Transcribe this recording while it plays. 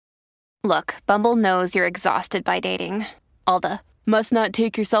Look, Bumble knows you're exhausted by dating. All the must not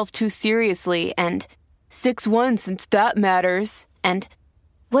take yourself too seriously and 6'1" since that matters. And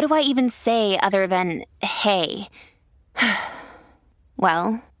what do I even say other than hey?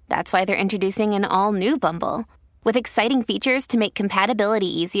 Well, that's why they're introducing an all-new Bumble with exciting features to make compatibility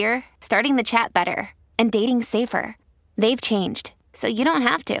easier, starting the chat better, and dating safer. They've changed, so you don't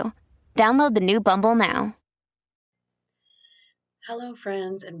have to. Download the new Bumble now. Hello,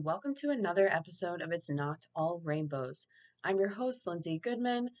 friends, and welcome to another episode of It's Not All Rainbows. I'm your host, Lindsay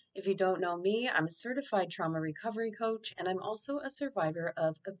Goodman. If you don't know me, I'm a certified trauma recovery coach, and I'm also a survivor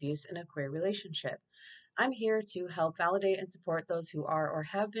of abuse in a queer relationship. I'm here to help validate and support those who are or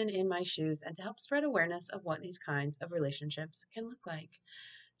have been in my shoes and to help spread awareness of what these kinds of relationships can look like.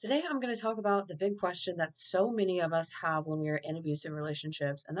 Today, I'm going to talk about the big question that so many of us have when we are in abusive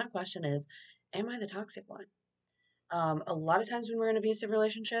relationships, and that question is, am I the toxic one? A lot of times when we're in abusive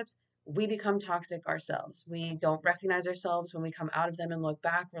relationships, we become toxic ourselves. We don't recognize ourselves when we come out of them and look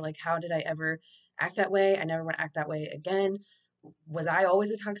back. We're like, how did I ever act that way? I never want to act that way again. Was I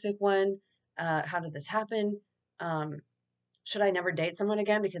always a toxic one? How did this happen? Um, should I never date someone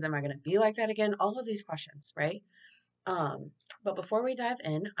again because am I going to be like that again? All of these questions, right? Um, but before we dive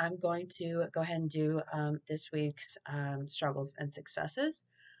in, I'm going to go ahead and do this week's struggles and successes.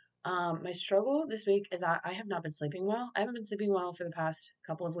 My struggle this week is that I have not been sleeping well. I haven't been sleeping well for the past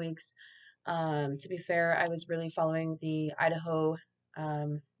couple of weeks. To be fair, I was really following the Idaho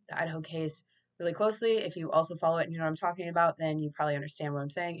case really closely. If you also follow it and you know what I'm talking about, then you probably understand what I'm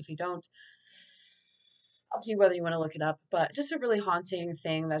saying. If you don't, up to you whether you want to look it up. But just a really haunting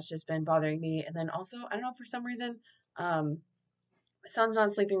thing that's just been bothering me. And then also, I don't know, for some reason, my son's not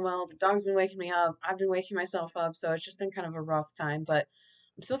sleeping well. The dog's been waking me up. I've been waking myself up. So it's just been kind of a rough time, but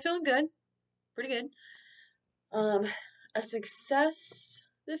I'm still feeling good. Pretty good. Um, a success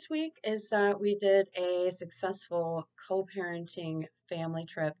this week is that we did a successful co-parenting family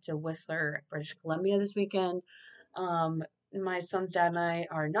trip to Whistler, British Columbia this weekend. Um, my son's dad and I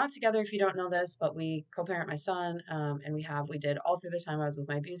are not together if you don't know this, but we co-parent my son, and we did all through the time I was with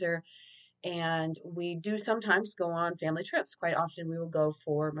my abuser. And we do sometimes go on family trips. Quite often we will go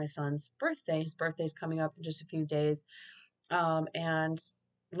for my son's birthday. His birthday's coming up in just a few days. And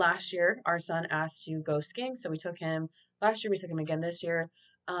last year, our son asked to go skiing, so we took him last year. We took him again this year,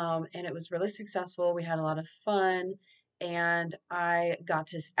 and it was really successful. We had a lot of fun, and I got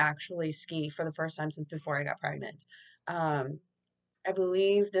to actually ski for the first time since before I got pregnant. Um, I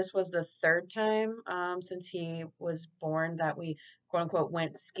believe this was the third time since he was born that we quote unquote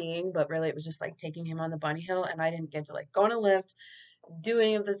went skiing, but really it was just like taking him on the bunny hill, and I didn't get to like go on a lift, do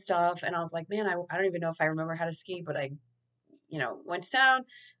any of this stuff, and I was like, man, I don't even know if I remember how to ski, but I went to town,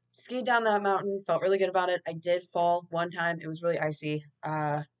 skied down that mountain, felt really good about it. I did fall one time. It was really icy.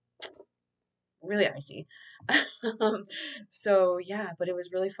 Really icy. um, so yeah, but it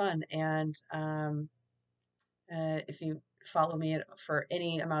was really fun. And if you follow me for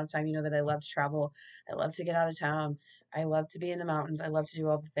any amount of time, you know that I love to travel. I love to get out of town. I love to be in the mountains. I love to do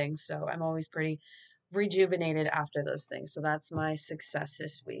all the things. So I'm always pretty rejuvenated after those things. So that's my success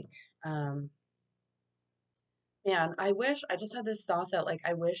this week. Um, Man, I just had this thought that like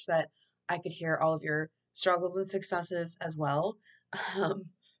I wish that I could hear all of your struggles and successes as well. Um,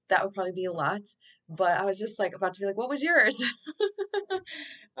 that would probably be a lot, but I was just like about to be like, what was yours?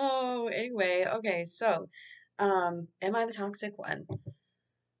 Oh, anyway, okay, so am I the toxic one?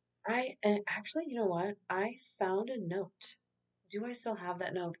 And actually, you know what? I found a note. Do I still have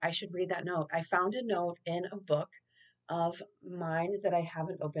that note? I should read that note. I found a note in a book of mine that I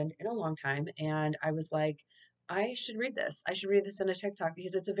haven't opened in a long time. And I was like, I should read this. I should read this in a TikTok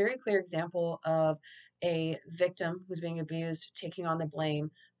because it's a very clear example of a victim who's being abused, taking on the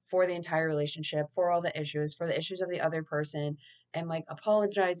blame for the entire relationship, for all the issues, for the issues of the other person, and like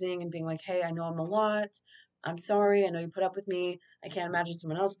apologizing and being like, hey, I know I'm a lot. I'm sorry. I know you put up with me. I can't imagine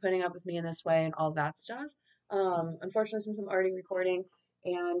someone else putting up with me in this way and all that stuff. Unfortunately, since I'm already recording,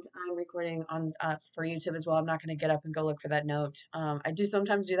 and I'm recording on for YouTube as well. I'm not going to get up and go look for that note. I do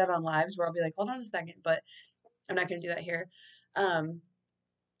sometimes do that on lives where I'll be like, hold on a second, but I'm not going to do that here. Um,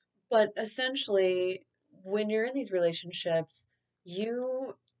 but essentially, when you're in these relationships,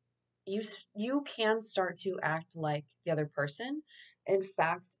 you you can start to act like the other person. In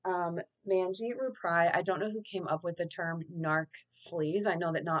fact, Manjeet Ruprai, I don't know who came up with the term narc fleas. I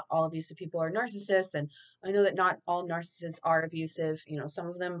know that not all abusive people are narcissists, and I know that not all narcissists are abusive. You know, some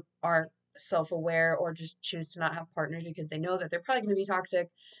of them are self-aware or just choose to not have partners because they know that they're probably going to be toxic.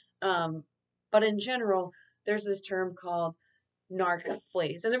 Um, but in general, there's this term called narc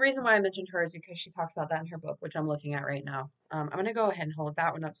fleas. And the reason why I mentioned her is because she talks about that in her book, which I'm looking at right now. I'm going to go ahead and hold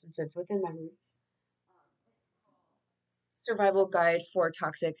that one up since it's within my reach. Survival Guide for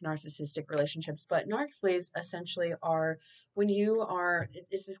Toxic Narcissistic Relationships. But narc fleas essentially are when you are,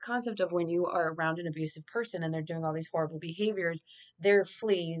 it's this concept of when you are around an abusive person and they're doing all these horrible behaviors, their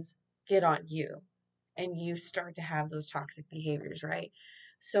fleas get on you and you start to have those toxic behaviors, right?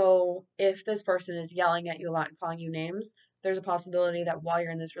 So if this person is yelling at you a lot and calling you names, there's a possibility that while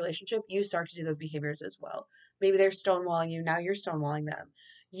you're in this relationship, you start to do those behaviors as well. Maybe they're stonewalling you, now you're stonewalling them.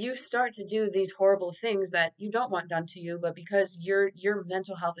 You start to do these horrible things that you don't want done to you, but because your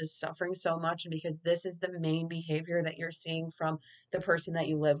mental health is suffering so much and because this is the main behavior that you're seeing from the person that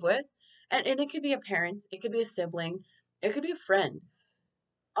you live with, and it could be a parent, it could be a sibling, it could be a friend,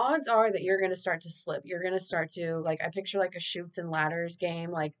 odds are that you're going to start to slip. You're going to start to, like, I picture like a chutes and ladders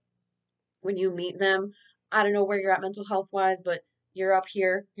game. Like when you meet them, I don't know where you're at mental health wise, but you're up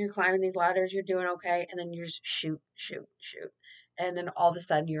here, you're climbing these ladders, you're doing okay. And then you just shoot, shoot, shoot. And then all of a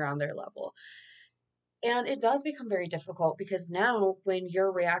sudden you're on their level. And it does become very difficult because now when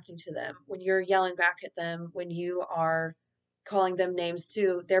you're reacting to them, when you're yelling back at them, when you are calling them names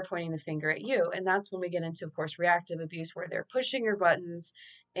too, they're pointing the finger at you. And that's when we get into, of course, reactive abuse where they're pushing your buttons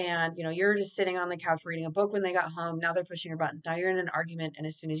and you're just sitting on the couch reading a book when they got home. Now they're pushing your buttons. Now you're in an argument, and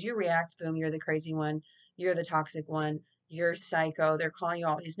as soon as you react, boom, you're the crazy one, you're the toxic one, you're psycho. They're calling you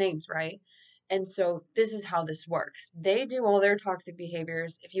all these names, right? And so this is how this works. They do all their toxic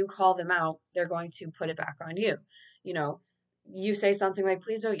behaviors. If you call them out, they're going to put it back on you. You know, you say something like,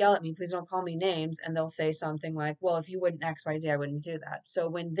 please don't yell at me, please don't call me names. And they'll say something like, well, if you wouldn't XYZ, I wouldn't do that. So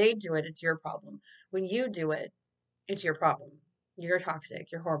when they do it, it's your problem. When you do it, it's your problem. You're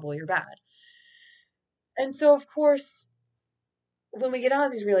toxic, you're horrible, you're bad. And so, of course, when we get out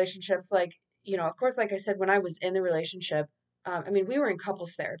of these relationships, like, of course, like I said, when I was in the relationship, I mean, we were in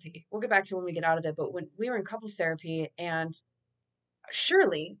couples therapy. We'll get back to when we get out of it, but when we were in couples therapy, and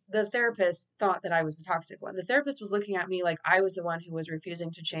surely the therapist thought that I was the toxic one. The therapist was looking at me like I was the one who was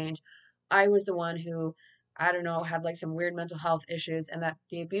refusing to change. I was the one who, I don't know, had like some weird mental health issues, and that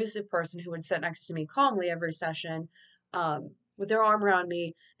the abusive person who would sit next to me calmly every session, with their arm around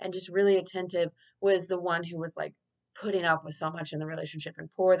me and just really attentive, was the one who was like putting up with so much in the relationship. And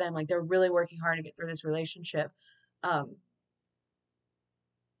poor them, like they're really working hard to get through this relationship. Um,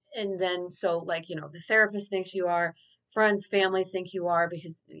 and then so like the therapist thinks you are, friends, family think you are,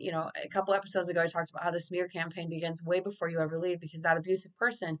 because a couple episodes ago I talked about how the smear campaign begins way before you ever leave, because that abusive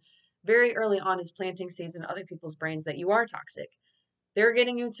person very early on is planting seeds in other people's brains that you are toxic. They're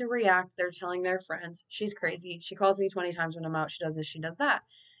getting you to react. They're telling their friends, she's crazy, she calls me 20 times when I'm out, she does this, she does that.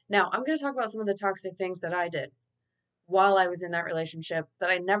 Now I'm going to talk about some of the toxic things that I did while I was in that relationship that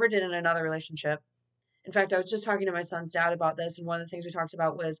I never did in another relationship. In fact, I was just talking to my son's dad about this, and one of the things we talked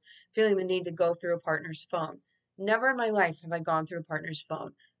about was feeling the need to go through a partner's phone. Never in my life have I gone through a partner's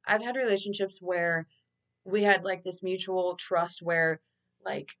phone. I've had relationships where we had like this mutual trust where,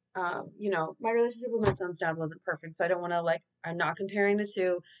 like, my relationship with my son's dad wasn't perfect. So I don't want to, like, I'm not comparing the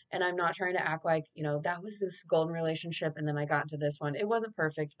two, and I'm not trying to act like, that was this golden relationship and then I got into this one. It wasn't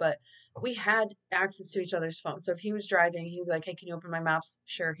perfect, but we had access to each other's phones. So if he was driving, he'd be like, hey, can you open my maps?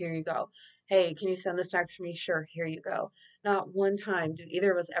 Sure, here you go. Hey, can you send this text for me? Sure, here you go. Not one time did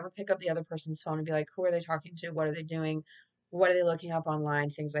either of us ever pick up the other person's phone and be like, who are they talking to? What are they doing? What are they looking up online?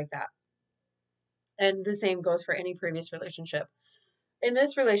 Things like that. And the same goes for any previous relationship. In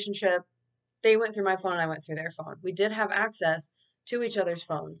this relationship, they went through my phone and I went through their phone. We did have access to each other's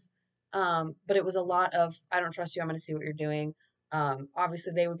phones. But it was a lot of, I don't trust you, I'm going to see what you're doing.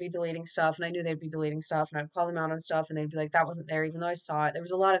 Obviously, they would be deleting stuff, and I knew they'd be deleting stuff, and I'd call them out on stuff, and they'd be like, that wasn't there, even though I saw it. There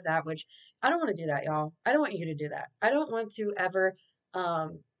was a lot of that, which I don't want to do that, y'all. I don't want you to do that. I don't want to ever,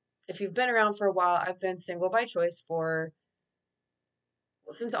 if you've been around for a while, I've been single by choice for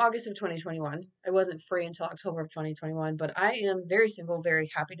since August of 2021. I wasn't free until October of 2021, but I am very single, very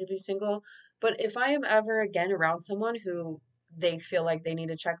happy to be single. But if I am ever again around someone who they feel like they need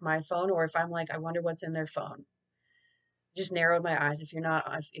to check my phone, or if I'm like, I wonder what's in their phone, just narrowed my eyes. If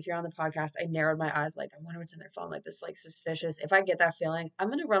you're on the podcast, I narrowed my eyes, like, I wonder what's in their phone, like this, like suspicious. If I get that feeling, I'm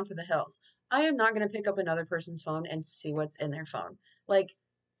gonna run for the hills. I am not gonna pick up another person's phone and see what's in their phone. Like,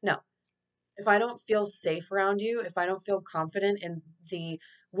 no, if I don't feel safe around you, if I don't feel confident in the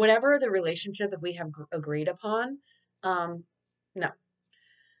whatever the relationship that we have agreed upon, no,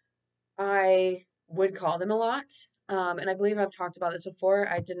 I would call them a lot. And I believe I've talked about this before.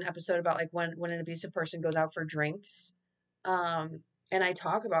 I did an episode about like when an abusive person goes out for drinks. And I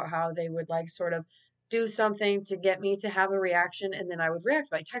talk about how they would like sort of do something to get me to have a reaction, and then I would react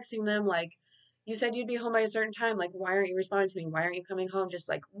by texting them like, You said you'd be home by a certain time. Like, why aren't you responding to me? Why aren't you coming home? Just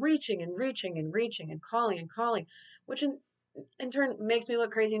like reaching and reaching and reaching and calling, which in turn makes me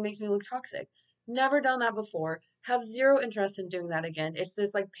look crazy and makes me look toxic. Never done that before. Have zero interest in doing that again. It's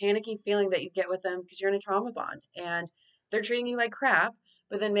this like panicky feeling that you get with them because you're in a trauma bond and they're treating you like crap,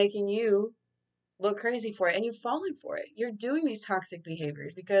 but then making you look crazy for it and you've fallen for it. You're doing these toxic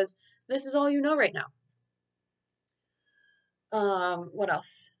behaviors because this is all you know right now. What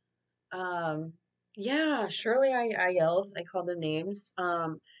else? Um, yeah, surely I yelled, I called them names.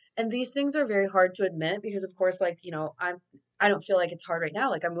 And these things are very hard to admit because of course, like, I don't feel like it's hard right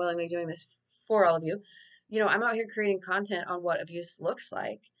now. Like I'm willingly doing this for all of you. I'm out here creating content on what abuse looks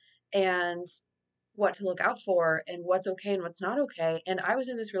like and what to look out for and what's okay and what's not okay. And I was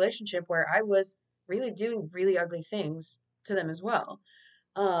in this relationship where I was really doing really ugly things to them as well.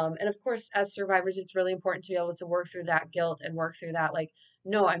 And of course, as survivors, it's really important to be able to work through that guilt and work through that. Like,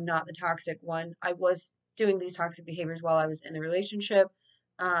 no, I'm not the toxic one. I was doing these toxic behaviors while I was in the relationship.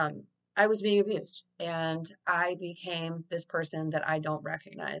 Um, I was being abused and I became this person that I don't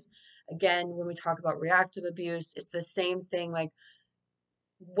recognize. Again, when we talk about reactive abuse, it's the same thing. Like,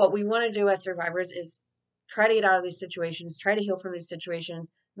 what we want to do as survivors is try to get out of these situations, try to heal from these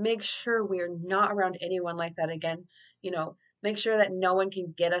situations, make sure we're not around anyone like that again. Make sure that no one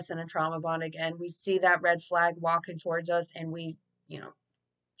can get us in a trauma bond again. We see that red flag walking towards us and we,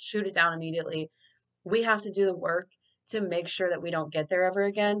 shoot it down immediately. We have to do the work to make sure that we don't get there ever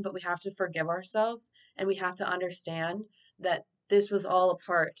again, but we have to forgive ourselves and we have to understand that this was all a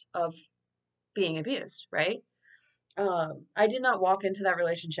part of being abused, right? I did not walk into that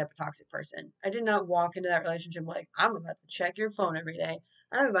relationship a toxic person. I did not walk into that relationship like, I'm about to check your phone every day.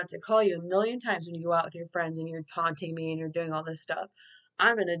 I'm about to call you a million times when you go out with your friends and you're taunting me and you're doing all this stuff.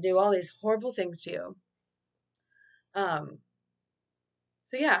 I'm going to do all these horrible things to you. Um,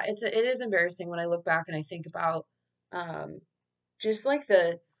 so yeah, it is embarrassing when I look back and I think about, um, just like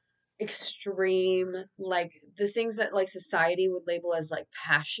the extreme, like the things that like society would label as like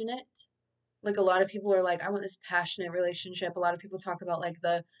passionate. Like a lot of people are like, I want this passionate relationship. A lot of people talk about like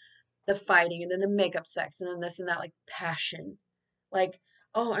the fighting and then the makeup sex and then this and that, like passion. Like,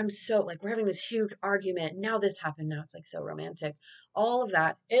 oh, I'm so like we're having this huge argument. Now this happened. Now it's like so romantic. All of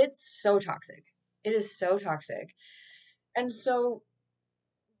that. It's so toxic. It is so toxic. And so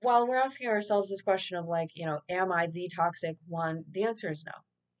while we're asking ourselves this question of like, am I the toxic one? The answer is no.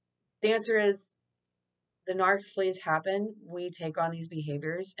 The answer is the narc fleas happen. We take on these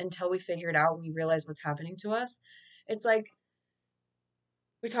behaviors until we figure it out. We realize what's happening to us. It's like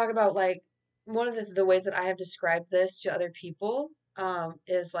we talk about like one of the ways that I have described this to other people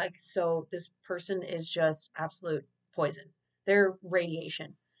is like, so this person is just absolute poison. They're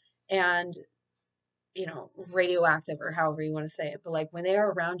radiation and, radioactive or however you want to say it. But like when they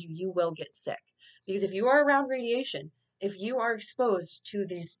are around you, you will get sick because if you are around radiation, if you are exposed to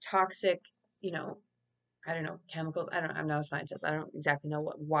these toxic, you know, I don't know, chemicals. I'm not a scientist. I don't exactly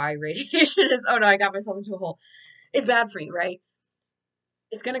know why radiation is. Oh no, I got myself into a hole. It's bad for you, right?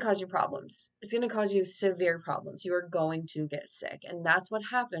 It's going to cause you problems. It's going to cause you severe problems. You are going to get sick. And that's what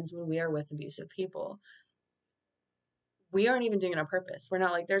happens when we are with abusive people. We aren't even doing it on purpose. We're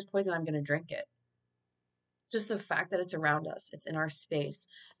not like, there's poison, I'm going to drink it. Just the fact that it's around us, it's in our space,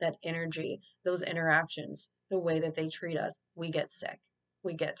 that energy, those interactions, the way that they treat us, we get sick.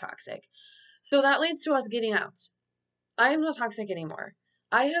 We get toxic. So that leads to us getting out. I am not toxic anymore.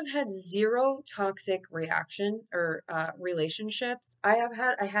 I have had zero toxic reaction or relationships. I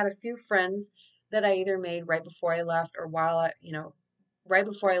had a few friends that I either made right before I left or right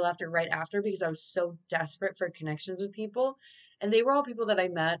before I left or right after because I was so desperate for connections with people. And they were all people that I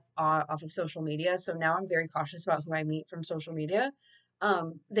met off of social media. So now I'm very cautious about who I meet from social media.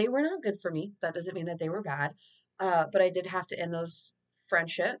 They were not good for me. That doesn't mean that they were bad. But I did have to end those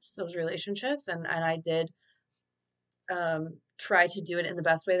friendships, those relationships, and I did try to do it in the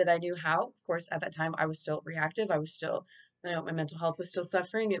best way that I knew how. Of course, at that time, I was still reactive. I was still, my mental health was still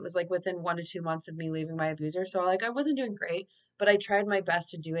suffering. It was like within 1 to 2 months of me leaving my abuser. So like I wasn't doing great, but I tried my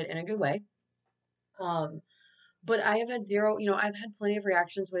best to do it in a good way. Um, but I have had zero, I've had plenty of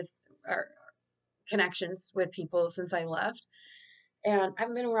reactions with or connections with people since I left. And I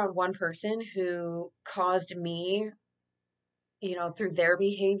haven't been around one person who caused me, through their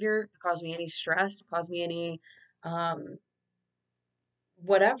behavior, caused me any stress, caused me any um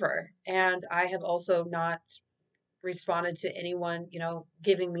whatever. And I have also not responded to anyone,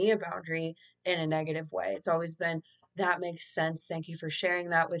 giving me a boundary in a negative way. It's always been, that makes sense. Thank you for sharing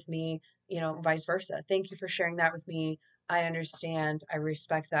that with me, vice versa. Thank you for sharing that with me. I understand. I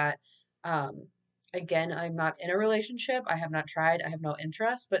respect that. Um, Again, I'm not in a relationship. I have not tried. I have no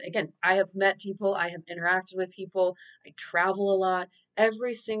interest. But again, I have met people. I have interacted with people. I travel a lot.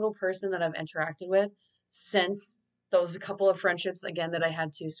 Every single person that I've interacted with since those couple of friendships, again, that I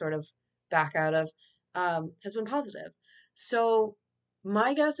had to sort of back out of, has been positive. So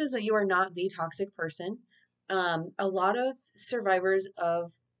my guess is that you are not the toxic person. A lot of survivors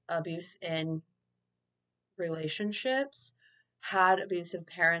of abuse in relationships had abusive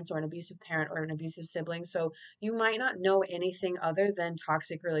parents or an abusive parent or an abusive sibling. So you might not know anything other than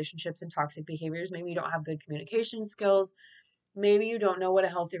toxic relationships and toxic behaviors. Maybe you don't have good communication skills. Maybe you don't know what a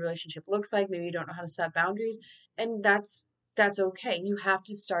healthy relationship looks like. Maybe you don't know how to set boundaries. And that's okay. You have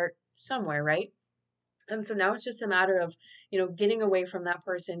to start somewhere, right? And so now it's just a matter of, getting away from that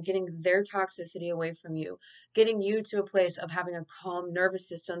person, getting their toxicity away from you, getting you to a place of having a calm nervous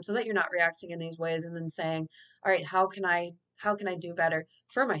system so that you're not reacting in these ways and then saying, all right, how can I do better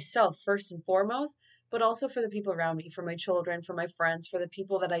for myself first and foremost, but also for the people around me, for my children, for my friends, for the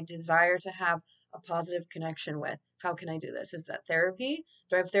people that I desire to have a positive connection with. How can I do this? Is that therapy?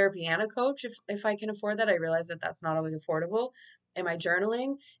 Do I have therapy and a coach if I can afford that? I realize that that's not always affordable. Am I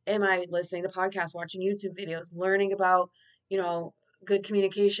journaling? Am I listening to podcasts, watching YouTube videos, learning about, you know, good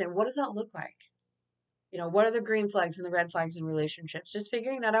communication? What does that look like? What are the green flags and the red flags in relationships? Just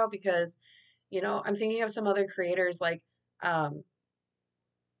figuring that out because, I'm thinking of some other creators like um,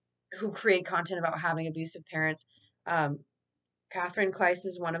 who create content about having abusive parents. Um, Catherine Kleiss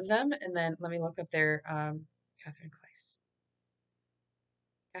is one of them. And then let me look up their Catherine Kleiss.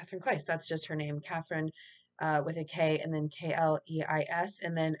 Catherine Kleiss, that's just her name. Catherine with a K and then Kleis.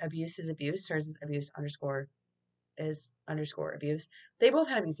 And then abuse is abuse. Hers is abuse abuse. They both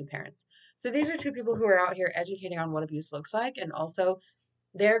had abusive parents. So these are two people who are out here educating on what abuse looks like, and also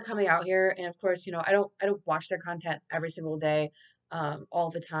they're coming out here. And of course, I don't watch their content every single day,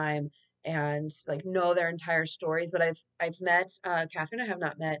 all the time, and like know their entire stories. But I've met Catherine. I have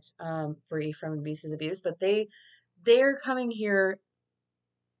not met Bree from Abuse is Abuse, but they're coming here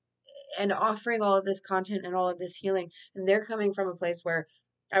and offering all of this content and all of this healing, and they're coming from a place where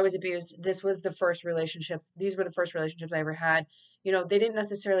I was abused. These were the first relationships I ever had. They didn't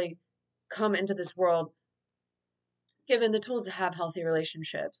necessarily come into this world given the tools to have healthy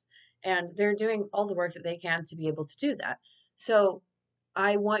relationships, and they're doing all the work that they can to be able to do that. So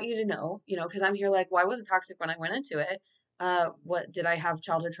I want you to know, because I'm here like, well, I wasn't toxic when I went into it. What did I have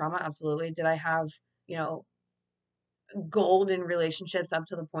childhood trauma? Absolutely. Did I have, you know, gold in relationships up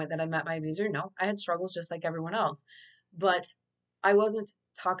to the point that I met my abuser? No, I had struggles just like everyone else, but I wasn't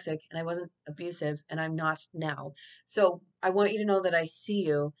toxic and I wasn't abusive, and I'm not now. So I want you to know that I see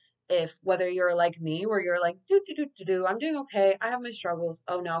you. If whether you're like me, where you're like, I'm doing okay. I have my struggles.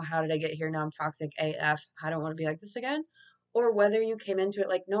 Oh no, how did I get here? Now I'm toxic AF. I don't want to be like this again. Or whether you came into it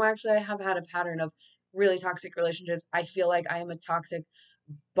like, no, actually, I have had a pattern of really toxic relationships. I feel like I am a toxic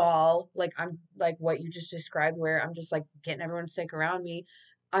ball, like I'm like what you just described, where I'm just like getting everyone sick around me.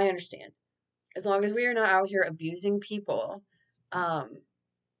 I understand. As long as we are not out here abusing people, um,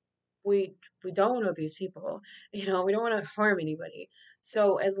 we we don't want to abuse people. We don't want to harm anybody.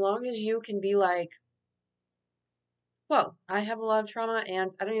 So as long as you can be like, well, I have a lot of trauma and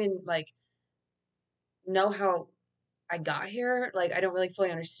I don't even like know how I got here. Like, I don't really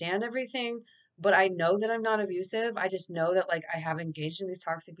fully understand everything, but I know that I'm not abusive. I just know that, like, I have engaged in these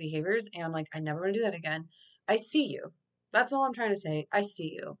toxic behaviors and, like, I never want to do that again. I see you. That's all I'm trying to say. I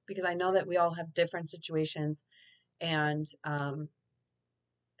see you because I know that we all have different situations, and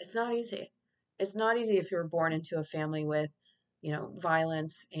it's not easy. It's not easy if you're born into a family with,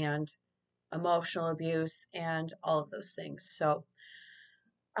 violence and emotional abuse and all of those things. So,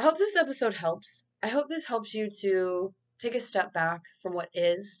 I hope this episode helps. I hope this helps you to take a step back from what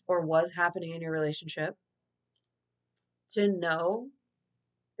is or was happening in your relationship, to know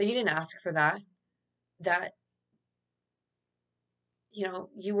that you didn't ask for that, that,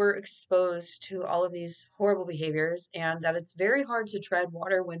 you were exposed to all of these horrible behaviors, and that it's very hard to tread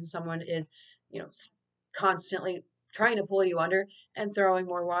water when someone is, constantly trying to pull you under and throwing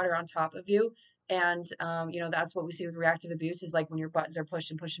more water on top of you. And, that's what we see with reactive abuse is like when your buttons are pushed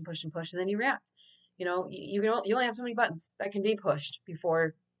and pushed and pushed and pushed, and then you react. You only have so many buttons that can be pushed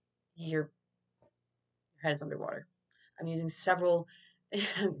before your head is underwater. I'm using several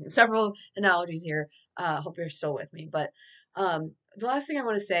several analogies here. Hope you're still with me. But the last thing I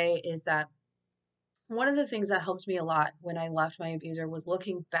want to say is that one of the things that helped me a lot when I left my abuser was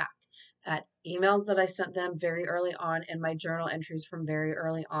looking back at emails that I sent them very early on and my journal entries from very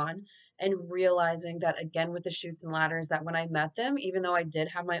early on, and realizing that again with the Chutes and Ladders, that when I met them, even though I did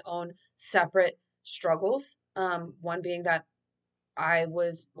have my own separate struggles, one being that I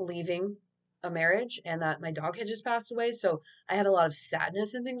was leaving a marriage and that my dog had just passed away. So I had a lot of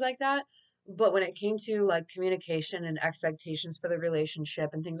sadness and things like that. But when it came to like communication and expectations for the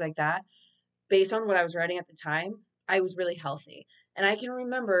relationship and things like that, based on what I was writing at the time, I was really healthy. And I can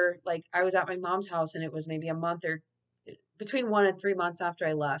remember like I was at my mom's house and it was maybe a month or between 1 and 3 months after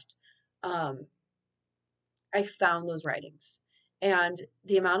I left. Um, I found those writings. And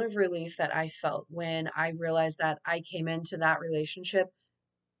the amount of relief that I felt when I realized that I came into that relationship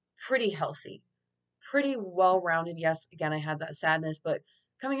pretty healthy, pretty well rounded. Yes, again, I had that sadness, but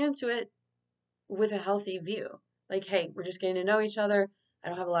coming into it with a healthy view. Like, hey, we're just getting to know each other. I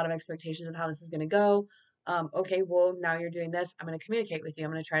don't have a lot of expectations of how this is going to go. Okay, well, now you're doing this. I'm going to communicate with you.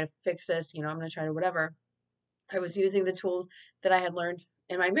 I'm going to try to fix this. I'm going to try to whatever. I was using the tools that I had learned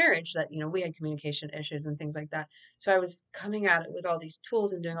in my marriage that, we had communication issues and things like that. So I was coming at it with all these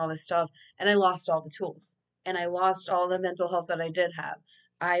tools and doing all this stuff, and I lost all the tools. And I lost all the mental health that I did have.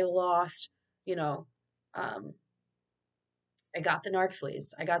 I lost, you know, um, I got the narc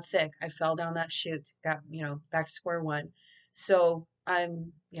fleas. I got sick. I fell down that chute, got, back to square one. So I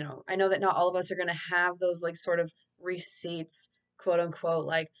know that not all of us are going to have those like sort of receipts, quote unquote,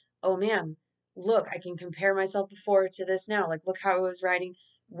 like, oh man, look, I can compare myself before to this now. Like, look how I was writing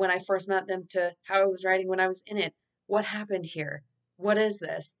when I first met them to how I was writing when I was in it. What happened here? What is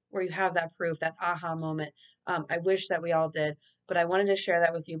this? Where you have that proof, that aha moment. I wish that we all did. But I wanted to share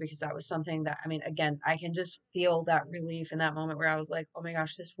that with you because that was something that, I mean, again, I can just feel that relief in that moment where I was like, oh my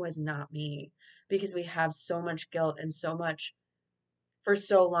gosh, this was not me. Because we have so much guilt and so much, for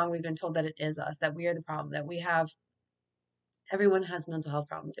so long, we've been told that it is us, that we are the problem, that we have, everyone has mental health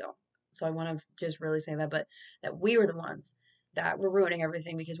problems, y'all. So I want to just really say that, but that we were the ones that were ruining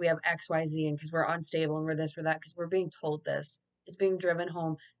everything because we have XYZ and because we're unstable and we're this, we're that, because we're being told this. It's being driven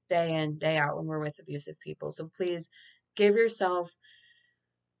home day in, day out when we're with abusive people. So please give yourself,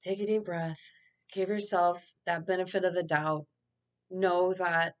 take a deep breath, give yourself that benefit of the doubt. Know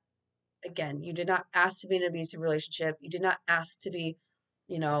that, again, you did not ask to be in an abusive relationship. You did not ask to be,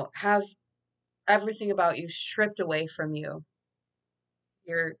 have everything about you stripped away from you.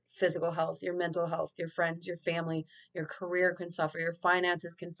 Your physical health, your mental health, your friends, your family, your career can suffer, your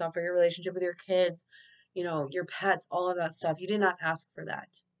finances can suffer, your relationship with your kids, your pets, all of that stuff. You did not ask for that.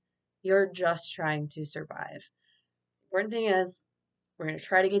 You're just trying to survive. Important thing is, we're going to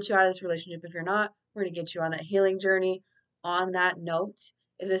try to get you out of this relationship. If you're not, we're going to get you on that healing journey. On that note,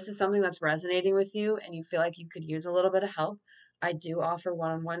 if this is something that's resonating with you and you feel like you could use a little bit of help, I do offer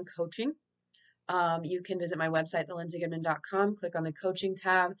one-on-one coaching. You can visit my website, thelindsaygoodman.com, click on the coaching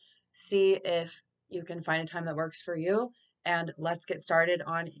tab, see if you can find a time that works for you, and let's get started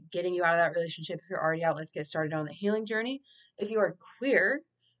on getting you out of that relationship. If you're already out, let's get started on the healing journey. If you are queer,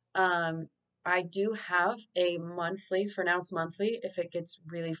 I do have a monthly, for now it's monthly, if it gets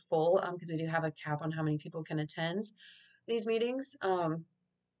really full, because we do have a cap on how many people can attend these meetings.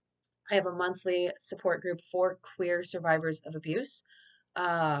 I have a monthly support group for queer survivors of abuse.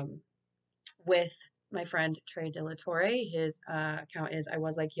 With my friend Trey DeLatorre. His account is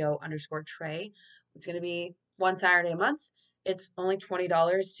 _Trey. It's going to be one Saturday a month. It's only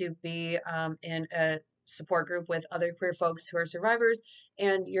 $20 to be in a support group with other queer folks who are survivors,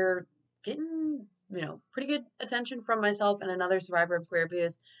 and you're getting pretty good attention from myself and another survivor of queer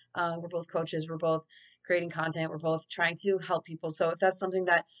abuse. We're both coaches. We're both creating content. We're both trying to help people. So if that's something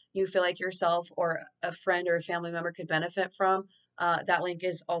that you feel like yourself or a friend or a family member could benefit from, that link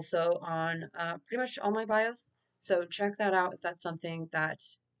is also on pretty much all my bios. So check that out if that's something that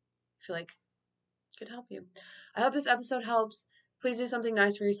you feel like could help you. I hope this episode helps. Please do something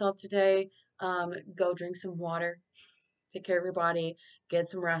nice for yourself today. Go drink some water. Take care of your body. Get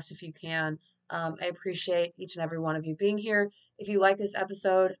some rest if you can. I appreciate each and every one of you being here. If you like this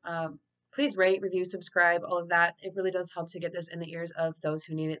episode, please rate, review, subscribe, all of that. It really does help to get this in the ears of those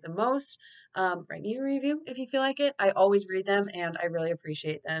who need it the most. Write me a review if you feel like it. I always read them and I really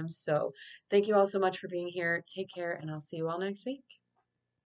appreciate them. So thank you all so much for being here. Take care and I'll see you all next week.